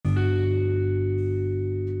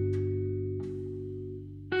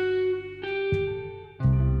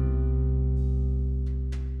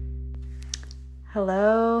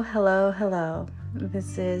Hello, hello, hello.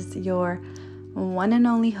 This is your one and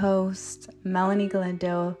only host, Melanie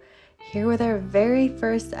Galindo, here with our very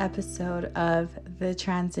first episode of the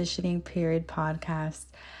Transitioning Period podcast.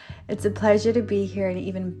 It's a pleasure to be here, and an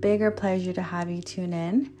even bigger pleasure to have you tune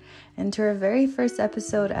in into our very first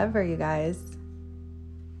episode ever, you guys.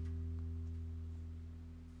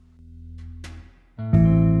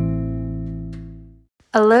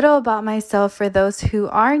 A little about myself for those who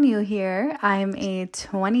are new here. I'm a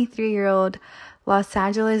 23-year-old Los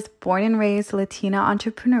Angeles born and raised Latina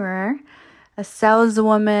entrepreneur, a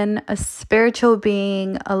saleswoman, a spiritual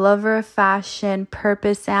being, a lover of fashion,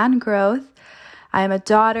 purpose, and growth. I am a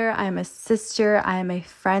daughter, I am a sister, I am a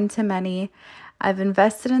friend to many. I've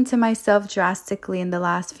invested into myself drastically in the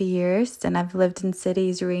last few years, and I've lived in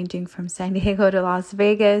cities ranging from San Diego to Las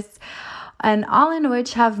Vegas, and all in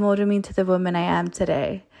which have molded me to the woman I am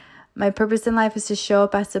today. My purpose in life is to show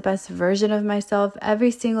up as the best version of myself every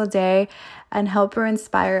single day and help or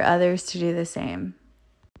inspire others to do the same.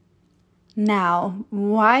 Now,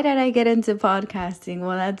 why did I get into podcasting?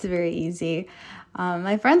 Well, that's very easy.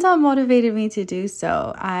 My friends all motivated me to do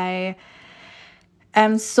so. I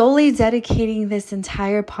am solely dedicating this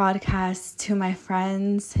entire podcast to my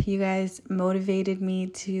friends. You guys motivated me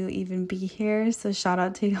to even be here, so shout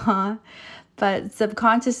out to y'all. But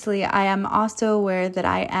subconsciously, I am also aware that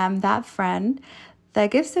I am that friend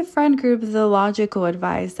that gives the friend group the logical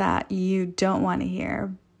advice that you don't want to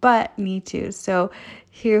hear, but need to. So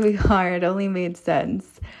here we are. It only made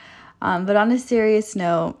sense. But on a serious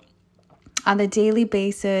note, on a daily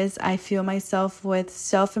basis, I fuel myself with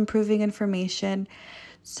self-improving information.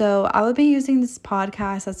 So I will be using this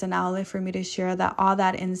podcast as an outlet for me to share all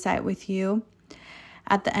that insight with you.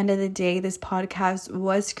 At the end of the day, this podcast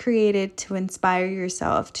was created to inspire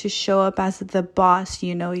yourself to show up as the boss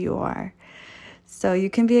you know you are. So you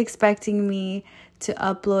can be expecting me to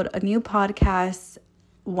upload a new podcast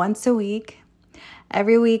once a week.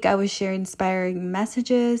 Every week I will share inspiring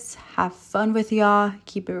messages, have fun with y'all,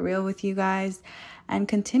 keep it real with you guys, and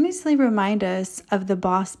continuously remind us of the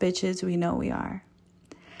boss bitches we know we are.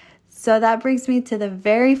 So that brings me to the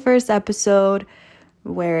very first episode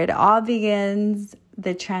where it all begins,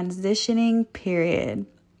 the transitioning period,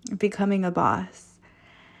 becoming a boss.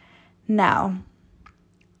 Now,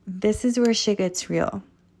 this is where shit gets real.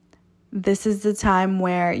 This is the time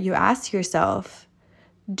where you ask yourself,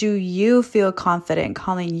 do you feel confident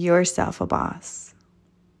calling yourself a boss?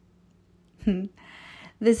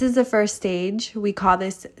 This is the first stage. We call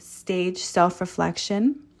this stage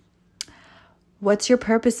self-reflection. What's your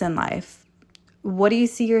purpose in life? What do you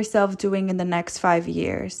see yourself doing in the next 5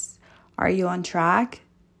 years? Are you on track?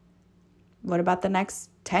 What about the next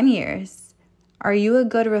 10 years? Are you a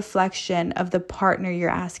good reflection of the partner you're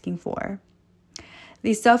asking for?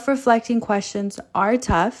 These self-reflecting questions are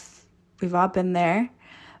tough. We've all been there.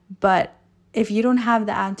 But if you don't have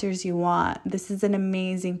the answers you want, this is an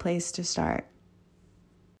amazing place to start.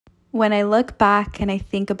 When I look back and I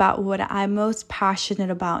think about what I'm most passionate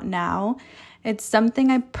about now, it's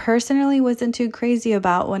something I personally wasn't too crazy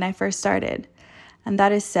about when I first started, and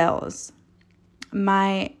that is sales.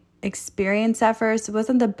 My experience at first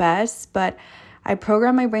wasn't the best, but I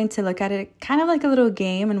programmed my brain to look at it kind of like a little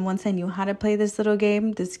game, and once I knew how to play this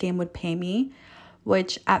game would pay me,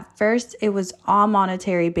 which at first it was all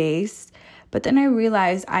monetary based, but then I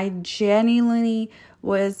realized I genuinely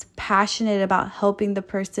was passionate about helping the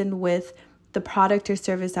person with the product or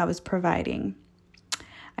service I was providing.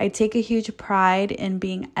 I take a huge pride in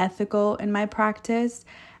being ethical in my practice,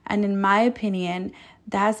 and in my opinion,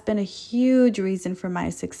 that's been a huge reason for my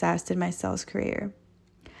success in my sales career.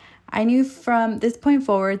 I knew from this point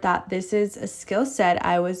forward that this is a skill set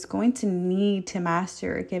I was going to need to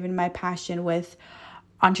master, given my passion with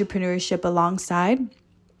entrepreneurship alongside.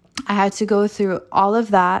 I had to go through all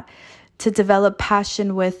of that to develop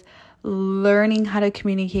passion with learning how to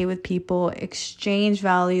communicate with people, exchange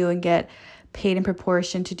value, and get paid in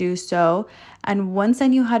proportion to do so. And once I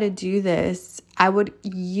knew how to do this, I would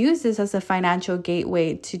use this as a financial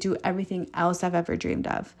gateway to do everything else I've ever dreamed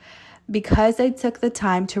of. Because I took the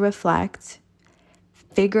time to reflect,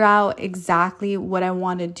 figure out exactly what I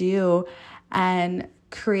want to do, and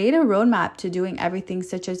create a roadmap to doing everything,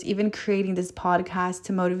 such as even creating this podcast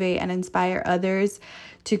to motivate and inspire others,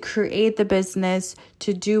 to create the business,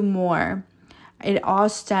 to do more. It all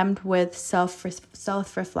stemmed with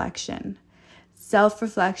self-reflection.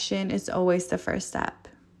 Self-reflection is always the first step.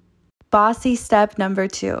 Bossy step number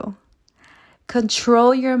 2.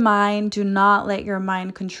 Control your mind. Do not let your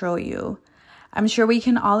mind control you. I'm sure we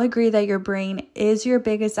can all agree that your brain is your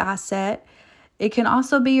biggest asset. It can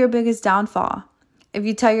also be your biggest downfall. If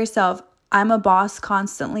you tell yourself, I'm a boss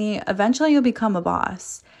constantly, eventually you'll become a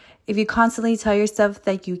boss. If you constantly tell yourself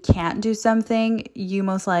that you can't do something, you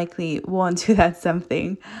most likely won't do that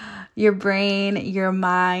something. Your brain, your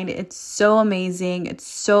mind, it's so amazing. It's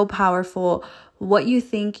so powerful. What you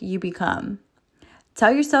think, you become.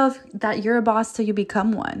 Tell yourself that you're a boss till you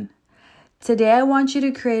become one. Today, I want you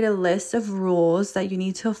to create a list of rules that you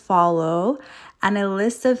need to follow and a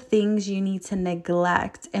list of things you need to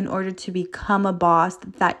neglect in order to become a boss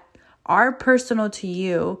that are personal to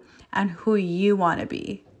you and who you want to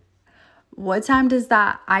be. What time does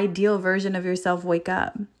that ideal version of yourself wake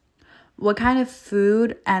up? What kind of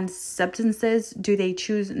food and substances do they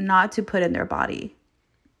choose not to put in their body?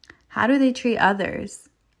 How do they treat others?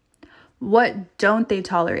 What don't they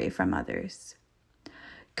tolerate from others?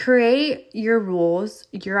 Create your rules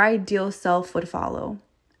your ideal self would follow.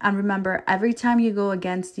 And remember, every time you go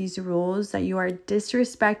against these rules, that you are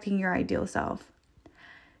disrespecting your ideal self.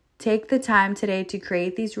 Take the time today to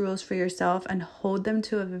create these rules for yourself and hold them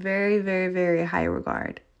to a very, very, very high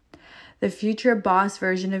regard. The future boss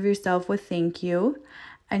version of yourself will thank you,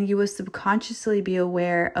 and you will subconsciously be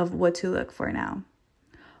aware of what to look for now.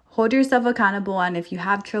 Hold yourself accountable, and if you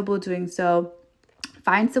have trouble doing so,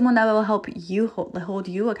 find someone that will help you hold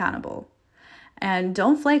you accountable. And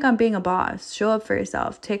don't flake on being a boss. Show up for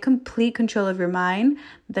yourself. Take complete control of your mind,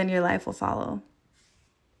 then your life will follow.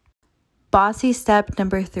 Bossy step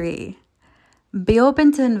number 3. Be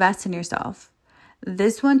open to invest in yourself.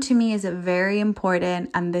 This one to me is very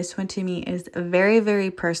important, and this one to me is very, very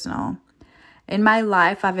personal. In my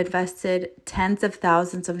life, I've invested tens of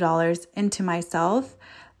thousands of dollars into myself,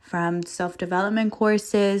 from self-development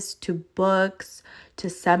courses to books to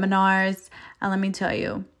seminars. And let me tell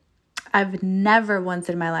you, I've never once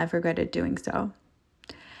in my life regretted doing so.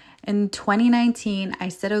 In 2019, I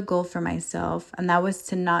set a goal for myself, and that was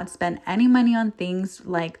to not spend any money on things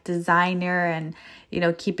like designer and,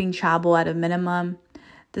 keeping travel at a minimum.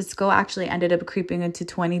 This goal actually ended up creeping into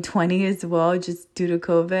 2020 as well, just due to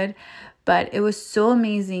COVID. But it was so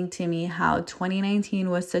amazing to me how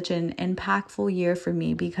 2019 was such an impactful year for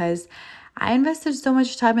me, because I invested so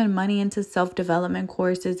much time and money into self-development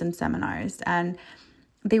courses and seminars, and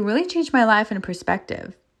they really changed my life in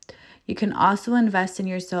perspective. You can also invest in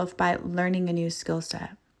yourself by learning a new skill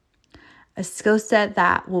set, a skill set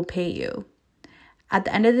that will pay you. At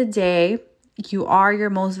the end of the day, you are your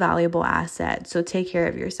most valuable asset, so take care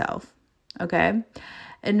of yourself, okay?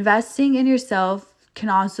 Investing in yourself can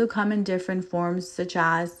also come in different forms, such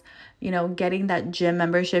as, getting that gym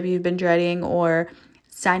membership you've been dreading, or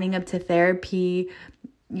signing up to therapy,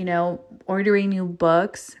 ordering new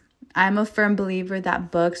books. I'm a firm believer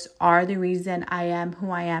that books are the reason I am who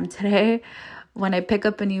I am today. When I pick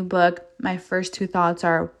up a new book, my first 2 thoughts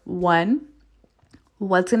are, 1,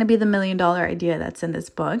 what's going to be the $1 million idea that's in this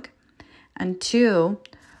book? And 2,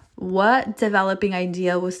 what developing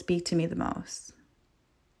idea will speak to me the most?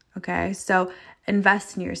 Okay, so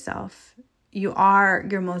invest in yourself. You are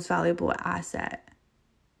your most valuable asset.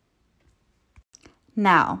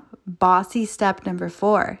 Now, bossy step number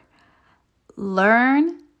 4.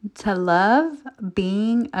 Learn to love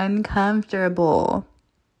being uncomfortable.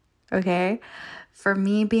 Okay? For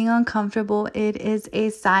me, being uncomfortable, it is a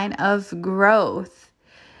sign of growth.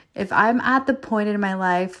 If I'm at the point in my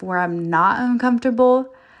life where I'm not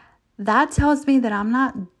uncomfortable, that tells me that I'm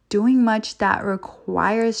not doing much that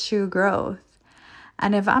requires true growth.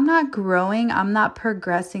 And if I'm not growing, I'm not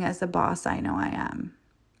progressing as the boss I know I am.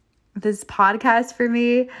 This podcast for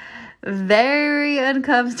me, very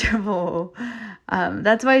uncomfortable.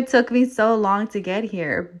 That's why it took me so long to get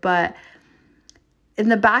here. But in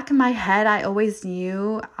the back of my head, I always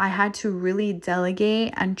knew I had to really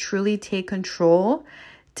delegate and truly take control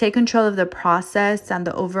of the process and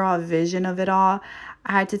the overall vision of it all.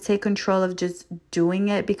 I had to take control of just doing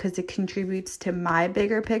it because it contributes to my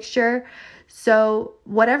bigger picture. So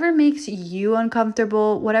whatever makes you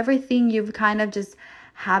uncomfortable, whatever thing you've kind of just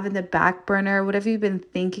have in the back burner, whatever you've been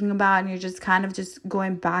thinking about, and you're just kind of just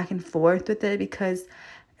going back and forth with it because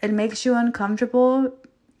it makes you uncomfortable,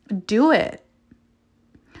 do it.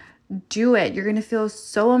 Do it. You're going to feel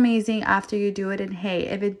so amazing after you do it. And hey,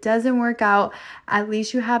 if it doesn't work out, at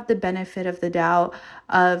least you have the benefit of the doubt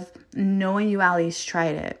of knowing you at least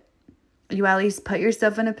tried it. You at least put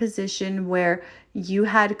yourself in a position where you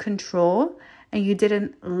had control and you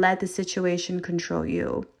didn't let the situation control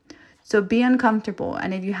you. So be uncomfortable.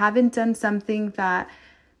 And if you haven't done something that,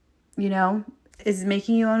 is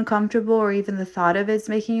making you uncomfortable, or even the thought of it's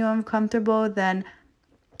making you uncomfortable, then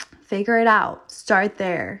figure it out. Start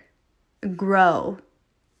there. Grow.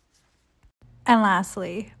 And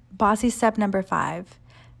lastly, bossy step number 5,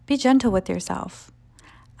 be gentle with yourself.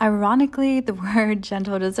 Ironically, the word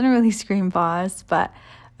gentle doesn't really scream boss, but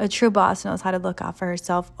a true boss knows how to look out for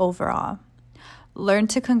herself overall. Learn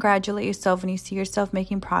to congratulate yourself when you see yourself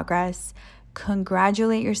making progress.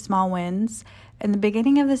 Congratulate your small wins. In the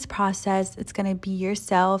beginning of this process, it's going to be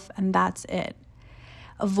yourself, and that's it.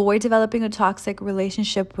 Avoid developing a toxic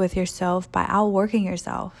relationship with yourself by outworking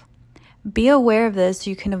yourself. Be aware of this so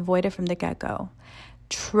you can avoid it from the get-go.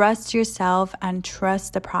 Trust yourself and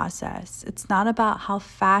trust the process. It's not about how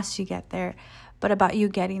fast you get there, but about you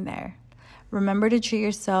getting there. Remember to treat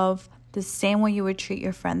yourself the same way you would treat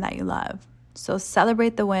your friend that you love. So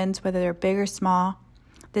celebrate the wins, whether they're big or small.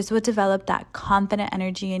 This will develop that confident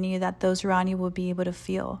energy in you that those around you will be able to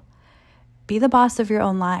feel. Be the boss of your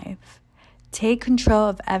own life. Take control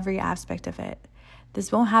of every aspect of it.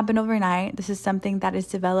 This won't happen overnight. This is something that is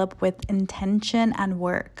developed with intention and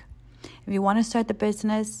work. If you want to start the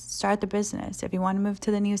business, start the business. If you want to move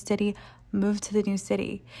to the new city, move to the new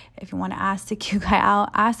city. If you want to ask the cute guy out,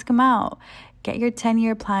 ask him out. Get your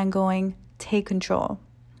 10-year plan going. Take control.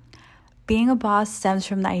 Being a boss stems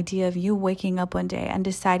from the idea of you waking up one day and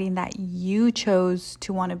deciding that you chose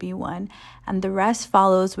to want to be one, and the rest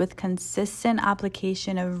follows with consistent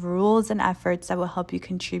application of rules and efforts that will help you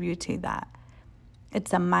contribute to that.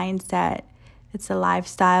 It's a mindset. It's a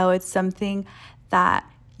lifestyle. It's something that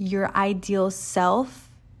your ideal self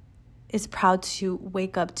is proud to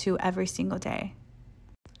wake up to every single day.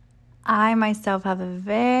 I myself have a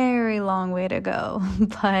very long way to go,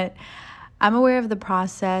 but I'm aware of the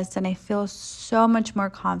process and I feel so much more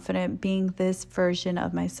confident being this version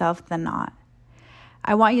of myself than not.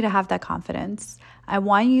 I want you to have that confidence. I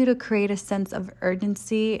want you to create a sense of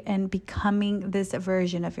urgency in becoming this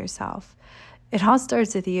version of yourself. It all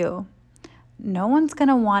starts with you. No one's going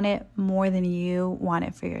to want it more than you want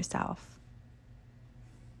it for yourself.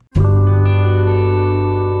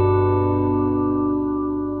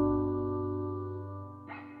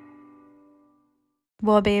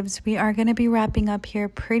 Well, babes, we are going to be wrapping up here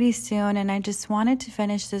pretty soon, and I just wanted to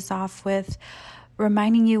finish this off with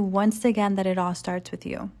reminding you once again that it all starts with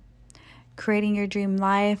you. Creating your dream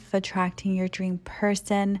life, attracting your dream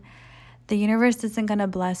person. The universe isn't going to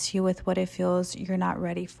bless you with what it feels you're not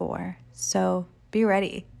ready for. So be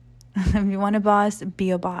ready. If you want a boss,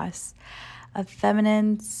 be a boss. A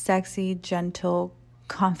feminine, sexy, gentle,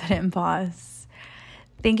 confident boss.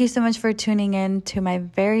 Thank you so much for tuning in to my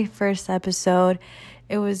very first episode.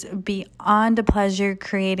 It was beyond a pleasure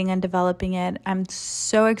creating and developing it. I'm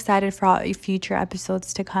so excited for all future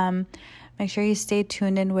episodes to come. Make sure you stay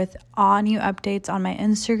tuned in with all new updates on my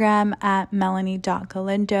Instagram at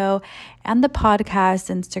melanie.galindo and the podcast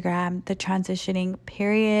Instagram, The Transitioning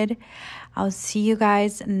Period. I'll see you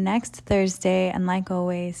guys next Thursday, and like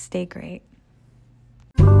always, stay great.